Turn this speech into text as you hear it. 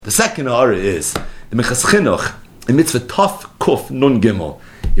The second Ha'ara is the Minchas Chinuch in Mitzvah Tov Kuf Nun Gimel.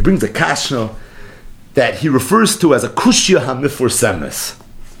 He brings a kashna that he refers to as a Kushya HaMiforsemes.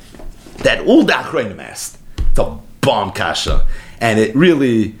 That all the Achronim asked. It's a bomb kasha. And it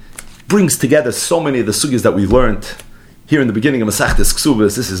really brings together so many of the sugyas that we learned here in the beginning of Masechtas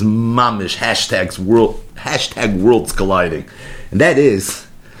Ksubas. This is mamish hashtag worlds colliding. And that is,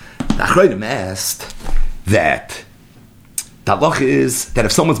 the Achronim asked that the halacha is that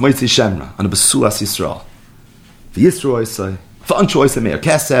if someone's Moitzi Shemra on a Besulas Yisrael, the Yisrael say, v'ancho Yisrael me'er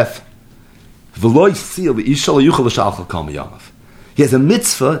kesef, v'lo yisil v'isha lo yuchal l'shalchal kol miyamav. He has a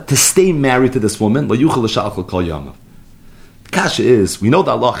mitzvah to stay married to this woman, lo yuchal l'shalchal kol yamav. The kasha is, we know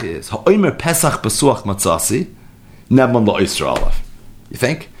the halacha is, ha'omer pesach besuach matzasi, neman lo Yisrael alav. You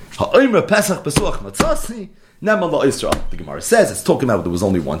think? Ha'omer pesach besuach matzasi, neman lo Yisrael. The Gemara says, it's talking about there was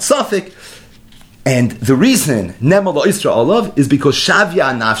only one suffix, and the reason Nemal L'Isra Olav is because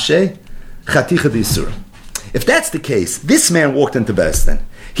Shavya Nafshe Chaticha D'Isura. If that's the case, this man walked into Beis Din.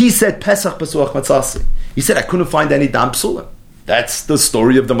 He said Pesach Pesuach Matzasi. He said I couldn't find any Dam Psulim. That's the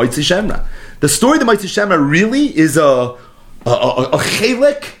story of the Moitzi Shemra. The story of the Moitzi Shemra really is a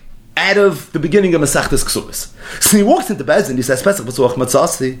chelik out of the beginning of Masechtas Ksubas. So he walks into Beis Din, he says Pesach Pesuach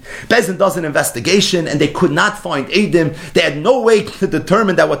Matzasi. Beis Din does an investigation and they could not find Eidim. They had no way to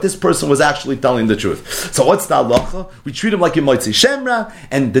determine that what this person was actually telling the truth. So what's the halacha? We treat him like a Moitzi Shemra,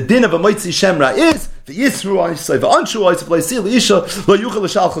 and the din of a Moitzi Shemra is the Yisru Aisay, the Anshu Aisay, the Yisrael Isha, lo yuchal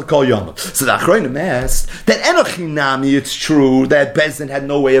l'shalchal kol yamav. So the Achronim asked that Enochinami, it's true that Beis Din had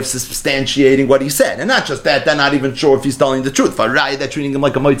no way of substantiating what he said, and not just that, they're not even sure if he's telling the truth. Farai, they're treating him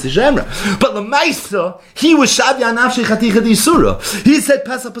like a Moitzi Shemra. But L'maisa, he was Shavya Nafshi Chaticha D'Isura. He said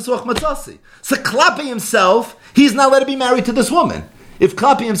Pesach Pesuach Matzasi. So Klapi himself, he's not let to be married to this woman. If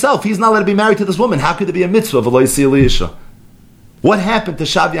Klapi himself, he's not let to be married to this woman, how could there be a mitzvah of V'lo Yisrael Isha? What happened to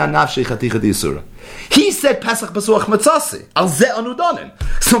Shavya Nafshi Chaticha D'Isura? He said Pesach Pesuach Matzasi. Al Ze Anudanim.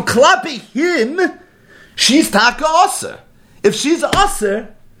 So Klapi him, she's Taka Aser. If she's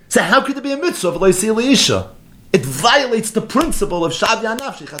Aser, so how could there be a mitzvah of V'lo Yisrael Isha? It violates the principle of Shavya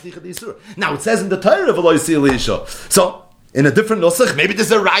Nafshi Chaticha D'Isura. Now it says in the Torah V'lo Yisrael Isha. So in a different nusach, maybe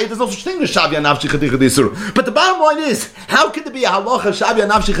there's a riot, there's no such thing as Shavya Nafshi Chaticha D'Isura. But the bottom line is, how can there be a halacha Shavya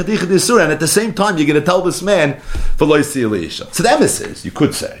Nafshi Chaticha D'Isura, and at the same time you're going to tell this man V'lo Yisrael Isha? So the emes is, you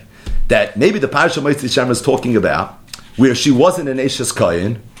could say, that maybe the Parasha Moitzi Shemra is talking about where she wasn't an Eishes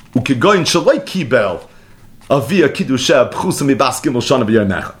Kayin, ukigoyin shaloi kibel, Avia Kiddusha Bchusa Mibaskim Shana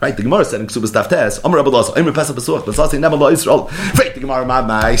B'Yomech. Right? The Gemara said in Ksubas Taftes, Amar Rabbi Lazar, Amar Pesach Besuach, Besuach Neman Lo Yisrael. Right? The Gemara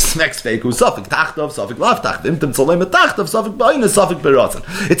my Smek Sveik, who Safik Tachtov, Safik Lav Tachtov, Imtim Tzolem Tachtov, Safik Ba'in, Safik Beratzon.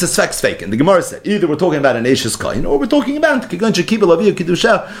 It's a Svek Sveik. And the Gemara said, either we're talking about an Eishes Kain, or we're talking about Kigon Shekibel Avia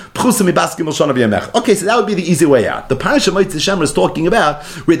Kiddusha Bchusa Mibaskim Shana B'Yomech. Okay, so that would be the easy way out. The Parasha Moitzi Shemra is talking about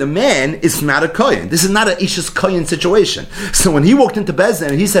where the man is not a Kain. This is not an Eishes Kain situation. So when he walked into Beis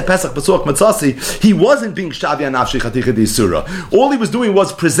Din and he said Pesach Besuach Matzasi, he wasn't being Shavya Nafshi Chaticha D'Isura. All he was doing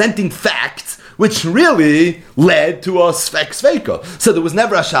was presenting facts, which really led to a Svek Sveika. So there was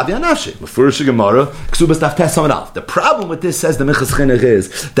never a Shavya Nafshi. Mefurish Gemara, Ksubas Daf Tes Samad Alef. The problem with this, says the Minchas Chinuch,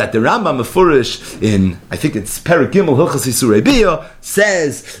 is that the Rambam Mefurish in, I think it's Perek Gimel Hilchos Isurei Bia,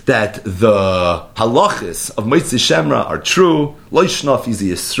 says that the halachis of Moitzi Shemra are true. Lo Yishnaf is a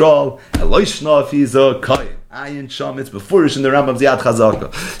Yisrael, and Lo Yishnaf is a Kayin. Ayin Sham, it's befurish in the Rambam's Yad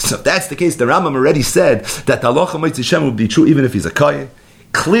Chazaka. So if that's the case, the Rambam already said that the halacha Moitzi Shemra would be true even if he's a Kayin.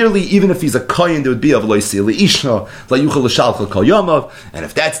 Clearly, even if he's a Kayin, there would be of Lo Yisrael Isha, Lo Yuchal L'Shalchal Kol Yamav. And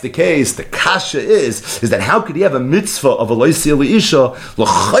if that's the case, the kasha is that how could he have a mitzvah of a Lo Yisrael Isha?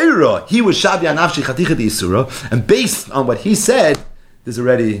 L'chayra, he was Shavya Nafshi Chaticha D'Isura, and based on what he said, there's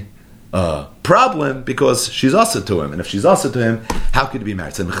already a problem because she's also to him. And if she's also to him, how could he be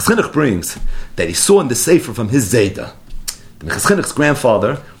married? So the Minchas Chinuch brings that he saw in the Sefer from his Zayda. The Minchas Chinuch's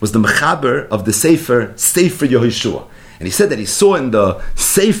grandfather was the Mechaber of the Sefer Yehoshua. And he said that he saw in the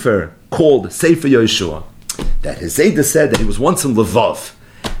Sefer called Sefer Yehoshua that his Zayda said that he was once in Lvov.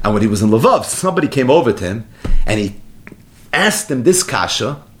 And when he was in Lvov, somebody came over to him and he asked him this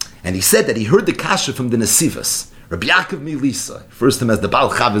kasha, and he said that he heard the kasha from the Nesivos. Rabbi Yaakov Milisa refers to him as the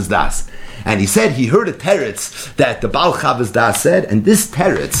Baal Chavos Das. And he said he heard a teretz that the Baal Chavos Das said, and this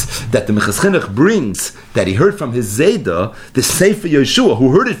teretz that the Minchas Chinuch brings, that he heard from his Zayda, the Sefer Yeshua,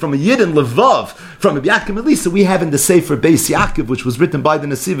 who heard it from a Yid in Lvov, from Rabbi Yaakov Milisa, we have in the Sefer Beis Yaakov, which was written by the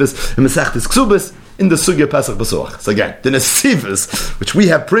Nesivos in Masechtas Ksubas, in the Sugya Pesach Besuach. So again, the Nesivos, which we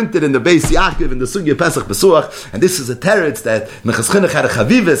have printed in the Beis Yaakov, in the Sugya Pesach Besuach, and this is a teretz that Minchas Chinuch had a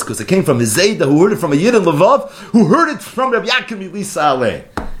Chavivis, because it came from his Zayda, who heard it from a Yid in Lvov, who heard it from Rabbi Yaakov Milisa Aleh.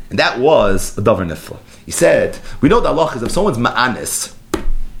 And that was a davar nifla. He said, we know the halach is if someone's ma'anis,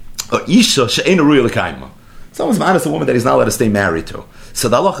 or isha she'ena ruya l'kaima. Someone's ma'anas a woman that he's not allowed to stay married to. So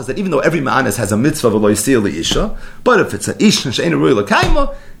the halacha is that even though every ma'anas has a mitzvah of lo yisir isha, but if it's an isha she'ena ruya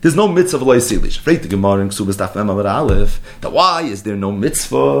l'kaima, there's no mitzvah of lo yisir isha. Freit the Gemara in Ksubas Daf Mem Amud Aleph, that why is there no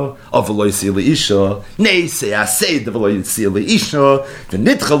mitzvah of lo yisir isha? Nei say asay the lo yisir isha, the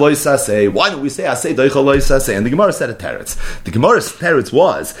nitcha lo yisasay. Why don't we say asay doicha lo yisasay? And the Gemara said a teretz. The Gemara's teretz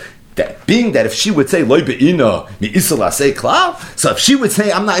was that being that if she would say loy be'ina mi isla say klal, so if she would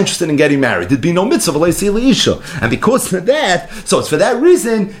say I'm not interested in getting married, there'd be no mitzvah of loy isha, and because of that, so it's for that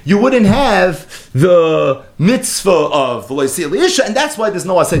reason you wouldn't have the mitzvah of loy isha, and that's why there's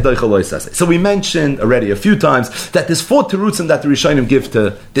no asay doicha loy asay. So we mentioned already a few times that there's 4 terutzim that the Rishonim give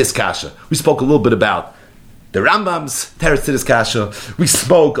to this kasha. We spoke a little bit about the Rambam's teretz to this kasha. We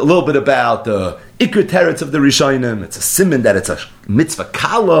spoke a little bit about the Iker teretz of the Rishonim. It's a siman that it's a mitzvah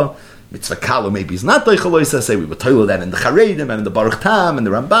kala. Mitzvah kala maybe is not doicha lo yisaseh. We would tell that in the Charedim and in the Baruch Tam and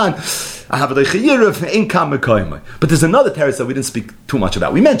the Ramban. I have a doicha yirav ein kam mekoymai. But there's another teretz that we didn't speak too much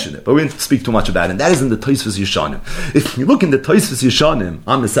about. We mentioned it, but we didn't speak too much about it, and that is in the Tosfos Yeshanim. If you look in the Tosfos Yeshanim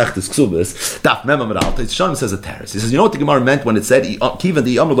on the Sechtes Ksubas, Daf Mem Amud Aleph, Yeshanim says a teretz. He says, you know what the Gemara meant when it said kivan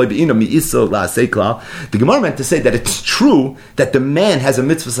the yamar loy be'ina mi isa la sekla? The Gemara meant to say that it's true that the man has a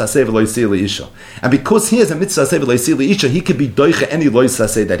mitzvah saseh v'lo yisir leisha, and because he has a mitzvah saseh v'lo yisir leisha, he could be doicha any lo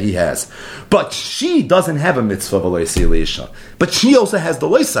saseh that he has. But she doesn't have a mitzvah v'lo yisir leisha, but she also has the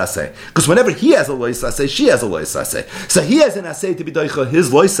lo saseh, because whenever he has a lo saseh, she has a lo saseh. So he has an aseh to be doicha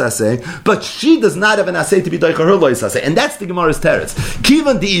his lo saseh, but she does not have an aseh to be doicha her lo saseh, and that's the Gemara's teretz.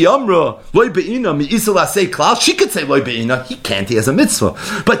 Kivan di yamra loy be'ina mi isa la aseh klal. She could say loy be'ina. He can't. He has a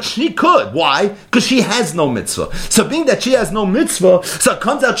mitzvah, but she could. Why? Because she has no mitzvah. So being that she has no mitzvah, so it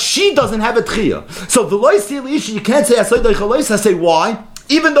comes out she doesn't have a tchiyah. So the lo yisir leisha, you can't say aseh doicha lo saseh. Why?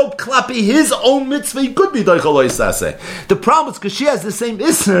 Even though klapi his own mitzvah, he could be doicha lo yisaseh. The problem is because she has the same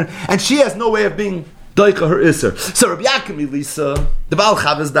isser, and she has no way of being doicha her isser. So Rabbi Yaakov Lisa, the Baal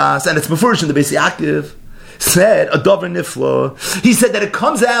Chavaz Das, and it's Mefurish in the Beis Yaakov, said a dover nifla. He said that it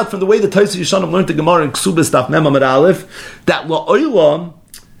comes out from the way the Tosfos Yeshanim learned the Gemara in Ksubas Daf Mem Amud Aleph that la'olam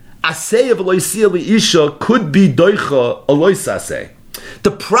asay of lo yisir isha could be doicha a lo yisaseh.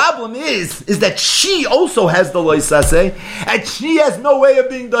 The problem is that she also has the lo yisaseh, and she has no way of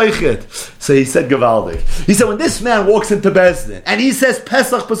being doichet. So he said Gavaldik. He said when this man walks into Beis Din and he says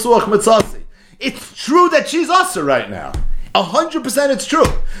Pesach Pesuach Mitzasi, it's true that she's usher right now. 100% it's true.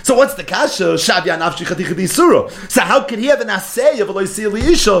 So what's the kasha? Shavya nafshi chaticha d'isura. So how could he have an asay of a lo yisir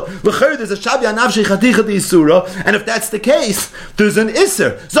isha? L'chayr there's a shavya nafshi chaticha d'isura, and if that's the case, there's an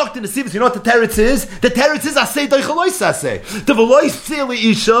iser. Zokt in the sivas, you know what the teretz is? The teretz is asay doicha lo yisaseh. The lo yisir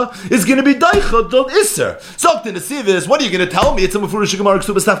isha is going to be doicha del iser. Zokt in the sivas, what are you going to tell me? It's a mefurish Gemara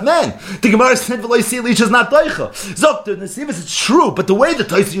Ksubas Daf Mem. The Gemara said lo yisir isha is not doicha. Zokt in the sivas, it's true, but the way the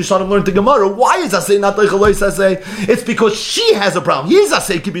Tosfos Yeshanim learned the Gemara, why is asay not doicha lo yisaseh? It's because she has a problem. His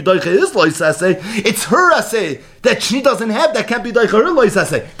asay can be doicha his lo yisaseh. It's her asay that she doesn't have that can't be doicha her lo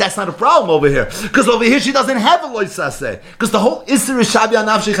yisaseh. That's not a problem over here. Because over here she doesn't have a lo yisaseh. Because the whole isser is shavya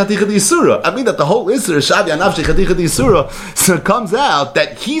nafshi chaticha d'isura. I mean that the whole isser is shavya nafshi chaticha d'isura. So it comes out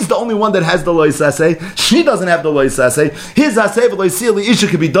that he's the only one that has the lo yisaseh. She doesn't have the lo yisaseh. His asay v'lo yisir isha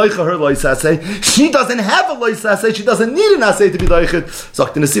could be doicha her lo yisaseh. She doesn't have a lo yisaseh. She doesn't need an asay to be doichet. So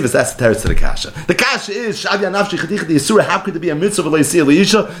in the sivas, that's the teretz to the kasha. The kasha is shavya nafshi chaticha d'isura. How could there be a mitzvah v'lo yisir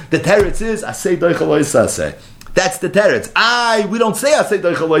isha? The teretz is asay doicha lo yisaseh. That's the teretz. We don't say asay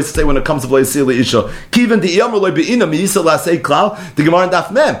doicha lo yisaseh when it comes to lo yisir isha. Kiven the iyamar loy be'ina mi yisa l'asay klal. The Gemara in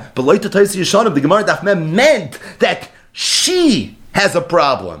Daf Mem, but loy to Tosfos Yeshanim, the Gemara in Daf Mem meant that she has a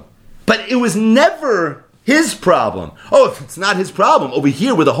problem, but it was never his problem. Oh, if it's not his problem, over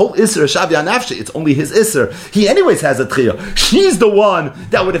here with the whole Isser Shavya Nafshi, it's only his Isser. He anyways has a Tchiyah. She's the one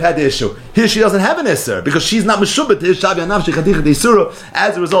that would have had the issue. Here she doesn't have an Isser, because she's not Meshubet to his Shavya Nafshi Chaticha D'Isura.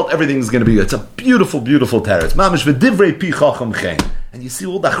 As a result, everything's going to be good. It's a beautiful, beautiful teretz. Mamish v'divrei pi chacham chen. And you see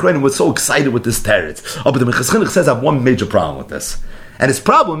all the Achronim were so excited with this teretz. Oh, but the Minchas Chinuch says I have one major problem with this. And his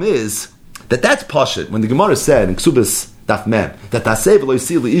problem is that that's Pashit. When the Gemara said in Ksubas Daf Mem, that Taseh v'lo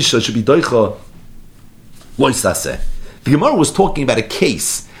yisir isha should be doicha lo yisaseh. The Gemara was talking about a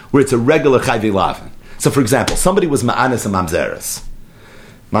case where it's a regular chayvei lavin. So, for example, somebody was ma'anis and mamzeres.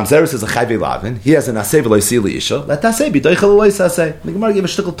 Mamzeres is a chayvei lavin. He has an aseh v'lo yisir isha. Let taseh be doicha lo yisaseh. The Gemara gave a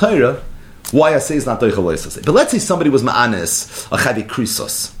shtickle Torah why aseh is not doicha lo yisaseh. But let's say somebody was ma'anis a chayvei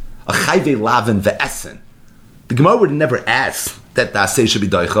krisos, a chayvei lavin ve'esen. The Gemara would never ask that the aseh should be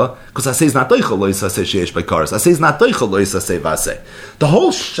doicha, because aseh is not doicha lo yisaseh sheyesh by karas. Aseh is not doicha lo yisaseh v'aseh. The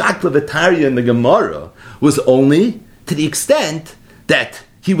whole shakla v'tarya in the Gemara was only to the extent that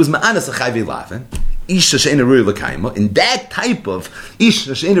he was ma'anas a chayvei lavin, Isha she'ena ruya l'kaima, in that type of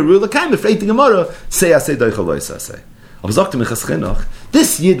Isha she'ena ruya l'kaima, freit the Gemara, say aseh doicha lo aseh. Aber sagt Minchas Chinuch,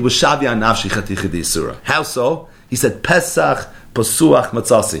 this Yid was Shavya Nafshi Chaticha D'Yisura. How so? He said, Pesach, Pasuach,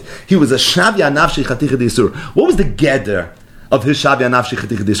 Matzasi. He was a Shavya Nafshi Chaticha D'Yisura. What was the gather of his Shavya Nafshi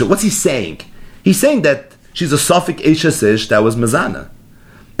Chaticha D'Yisura? What's he saying? He's saying that she's a Suffolk Eishes Ish that was Mazana.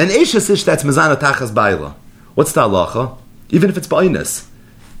 An Eishes Ish that's Mazana Tachas Baila. What's the halacha? Even if it's Ba'inus.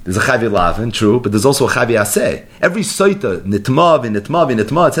 There's a Chavi Lavin, true, but there's also a Chavi Aseh. Every Soita,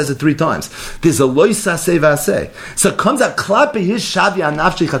 Nitma, it says it 3 times. There's a Lois Aseh Vaseh. So it comes out, Klape his Shavya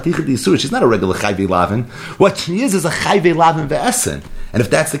Nafshi Chaticha D'Yisura. She's not a regular Chavi Lavin. What she is a Chavi Lavin Ve'esen. And if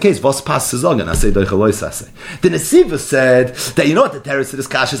that's the case, Vos Pas Sezogan, Aseh Doicha Lois Aseh. The Nesiva said that, you know what the terrorist of this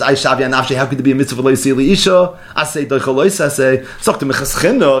Kash is, I Shavya Nafshi, how could there be a mitzvah Lois Ili Isha? Aseh Doicha Lois Aseh. Sokta Minchas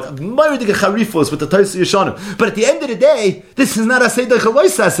Chinuch, Moiridige Charifos with the Toys Yeshanim. But at the end of the day, this is not Aseh Doicha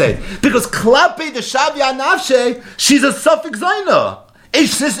Lois Aseh. Because Klape the Shavya Nafshe, she's a suffix Zaina.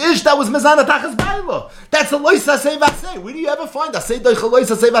 Ish that was Mezana Tachas Baila. That's a Lois Aseh Vaseh. Where do you ever find Aseh Doicha Lois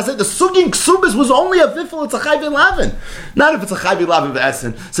Aseh Vaseh? The Sugin Ksubis was only a Vifel, it's a Chayvi Lavin. Not if it's a Chayvi Lavin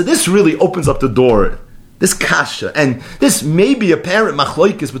V'esen. So this really opens up the door. This kasha, and this may be apparent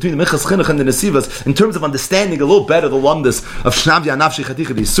machloikis between the Minchas Chinuch and the Nesivas in terms of understanding a little better the lumdus of Shnavya Nafshi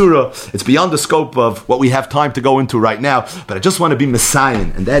Chaticha D'Yisura. It's beyond the scope of what we have time to go into right now, but I just want to be Messiah,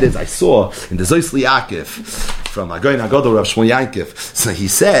 and that is, I saw in the Zois Liakif from Agoyin Agadol Rav Shmuel Yankiv, so he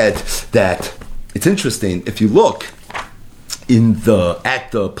said that it's interesting, if you look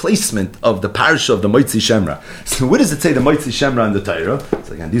at the placement of the parsha of the Moitzi Shemra. So what does it say, the Moitzi Shemra in the Torah?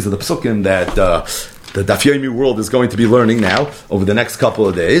 So again, these are the psukim that the Daf Yomi world is going to be learning now over the next couple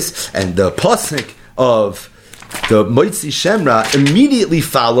of days. And the pasuk of the Moitzi Shemra immediately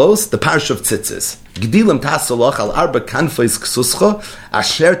follows the parsha of Tzitzis. Gdilim tasalach al arba kanfais ksuscha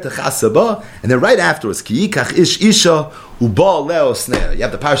asher techasaba, and then right afterwards ki yikach ish isha uba leo sneh. You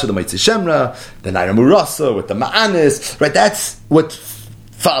have the parsha of the Moitzi Shemra, the Naira Murasa with the Ma'anis, right? That's what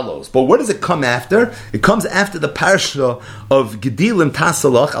follows. But what does it come after? It comes after the parsha of Gedilim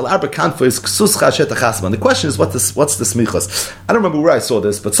Tasalach al Arba Kanfos Ksuscha Asher Techasaba. And the question is, what's the smichas? I don't remember where I saw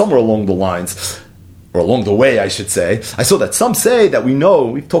this, but somewhere along the lines, or along the way, I should say, I saw that some say that we know,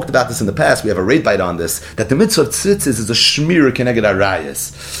 we've talked about this in the past, we have a rate bite on this, that the mitzvah of tzitzis is a shmira keneged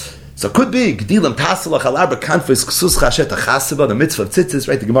arayas. So it could be Gdilim Tasalach al Arba Kanfos Ksuscha Asher Techasaba, the mitzvah of tzitzis,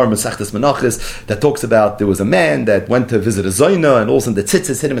 right? The Gemara Masechtas Menachos that talks about there was a man that went to visit a Zoyna, and all of a sudden the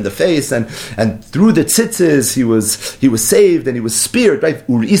tzitzis hit him in the face, and through the tzitzis he was saved and he was speared, right?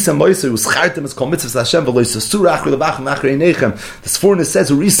 Urisa Moisa, he was chartem, it's called mitzvah Hashem, v'lo yisasur achri levachem achrei nechem. This foreigner says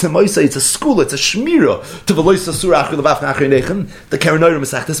Urisa Moisa, it's a school, it's a shmira to v'lo yisasur achri levachem achrei nechem. The Karanoira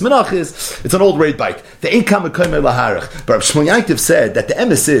Masechtas Menachos, it's an old raid bite. The Einkam Mekoymer Laharach. But Rav Shmuel Yankiv said that the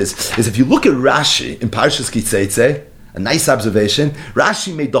emes is if you look at Rashi in Parshas Kitzeitze, a nice observation,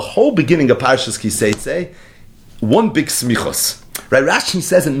 Rashi made the whole beginning of Parshas Kitzeitze one big smichos. Right, Rashi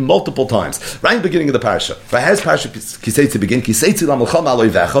says it multiple times. Right in the beginning of the parsha. Right, how does Parshas Kitzeitze begin? Kitzeitze lamolcham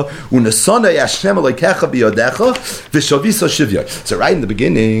aloivecha u'nesona Hashem aloikecha biyodecha v'shavisa shivya. So right in the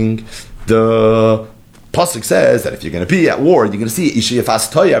beginning, the pasuk says that if you're going to be at war, you're going to see isha yafas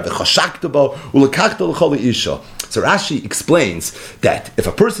toyar v'chashaktabo ulekachta l'chol isha. So Rashi explains that if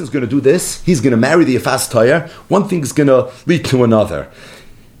a person is going to do this, he's going to marry the yafas toyar. One thing is going to lead to another.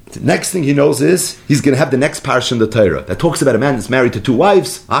 The next thing he knows is he's going to have the next parsha in the Torah that talks about a man that's married to 2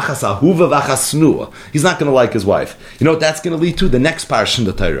 wives. Achas ahuva v'achas snua. He's not going to like his wife. You know what that's going to lead to? The next parsha in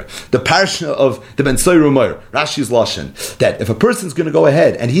the Torah, the parsha of the Ben Soyer Umayr, Rashi's lashon, that if a person's going to go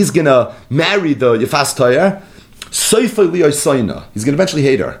ahead and he's going to marry the yafas toyar, soifay liyosaina, he's going to eventually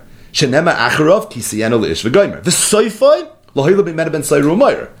hate her. Shenema acharov kisiyano leish v'goymer. The soifay lohila b'mena Ben Soyer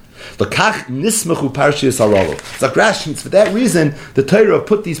Umayr. L'kach nismachu parshiyas halalu. It's like Rashi. For that reason, the Torah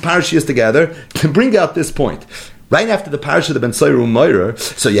put these parshiyas together to bring out this point. Right after the parsha of the Ben Soyer Umayr,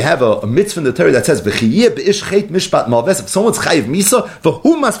 so you have a mitzvah in the Torah that says v'chiyeh b'ish chet mishpat malves. If someone's chayiv misa,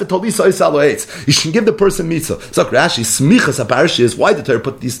 v'humas v'tolisa isalo eitz, you should give the person misa. It's like Rashi. Smichas parshiyas. Why did the Torah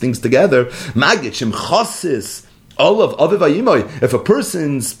put these things together? Magid shem chasis. If a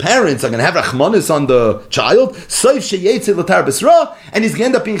person's parents are going to have rachmanis on the child, and he's going to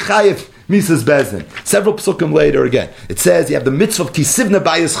end up being chayiv misas bezin. Several psukim later again, it says you have the mitzvah of kisivna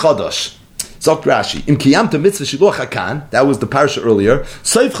bayis chadash. Zok Rashi, im kiyamta mitzvah shiluach hakan, that was the parsha earlier.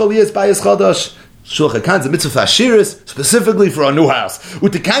 Soif chaliyas bayis chadash. Shulchan Aruch is a mitzvah for Ashiris, specifically for a new house.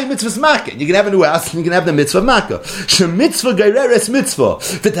 U'tekayim mitzvahs makkah. You can have a new house, and you can have the mitzvah of makkah. She mitzvah geireres mitzvah.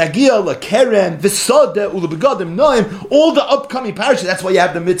 V'tagia l'kerem, v'sodeh, u'lebegadim noim, all the upcoming parashas. That's why you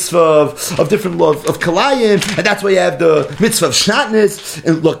have the mitzvah of different love of Kalayim, and that's why you have the mitzvah of Shatnez,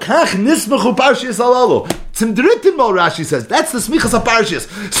 and Lokach nismachu parashas alalu. Tzimdritin Mo, Rashi says, that's the smichas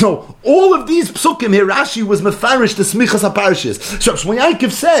ha-parashas. So, all of these psukim here, Rashi was mefarish the smichas ha-parashas. So, Shmuel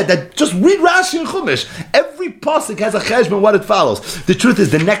Yaakov said that just read Rashi and Chumash. Every pasuk has a cheshbon what it follows. The truth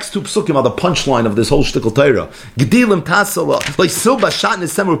is, the next two psukim are the punchline of this whole shtickle Torah. Gedilim tasala, like Silba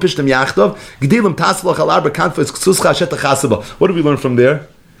Shatnez Semru Pishtam Yachtov, Gedilim tasala chalar b'kanfos k'suscha shetach hasaba. What do we learn from there?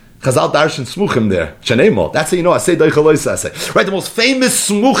 Chazal darshan smuchim there. Shanemo. That's how you know. I say right. The most famous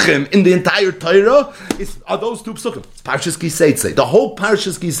smuchim in the entire Torah are those two psukim. It's Parshas Kiseitze. The whole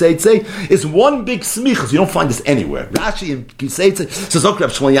Parshas Kiseitze is one big smichas. You don't find this anywhere. Rashi and Kiseitze says, "Okay,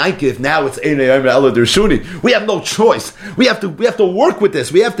 Shmuel Yaakov. Now it's Einei Yomer Ela Dershuni. We have no choice. We have to work with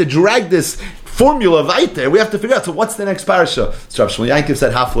this. We have to drag this formula right there. We have to figure out. So what's the next parasha? So Shmuel Yaakov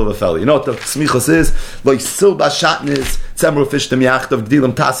said Hafla v'Feli. You know what the smichas is? Like Silba Shatnez Tzemru Fishtem Yachtov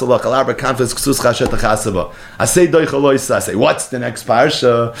Gdilim Tasala Chalarba Kanfes Ksus Chashet Achasaba. I say Doichaloisa. I say what's the next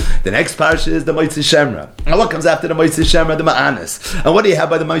parasha? The next parasha is the Moitzi Shemra. And what comes after the Moitzi Shemra? The Ma'anis. And what do you have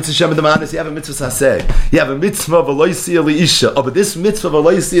by the Moitzi Shemra? The Ma'anis. You have a mitzvah Saseh. You have a mitzvah of Aloisi Eliisha. Oh, but this mitzvah of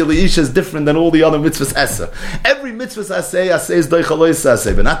Aloisi Eliisha is different than all the other mitzvahs Esa. Every mitzvah Saseh is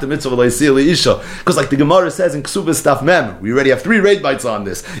Doichaloisa, but not the mitzvah of Aloisi Eliisha. Because like the Gemara says in Ksubas Taf Mem, we already have 3 raid bites on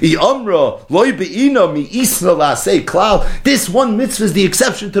this. This one mitzvah is the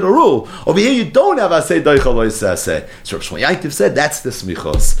exception to the rule. Over here you don't have Aseh Doichalois Aseh. So Shmuel Yaakov said that's the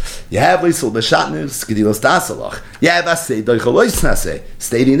smichos. You have Leisul B'Shatnez Gedilos Tasalach. You have Aseh Doichalois Aseh.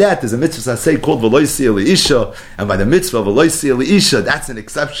 Stating that there's a mitzvah Aseh called V'Loisi Eliisha, and by the mitzvah V'Loisi Eliisha, that's an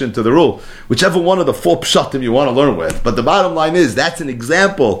exception to the rule. Whichever one of the 4 pshatim you want to learn with. But the bottom line is that's an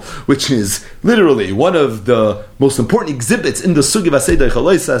example which is literally one of the most important exhibits in the sugi of Aseh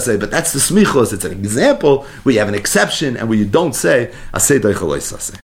Doichalois Aseh. But that's the smichos. It's an example where you have an exception and where you don't say Aseh Doichalois Aseh.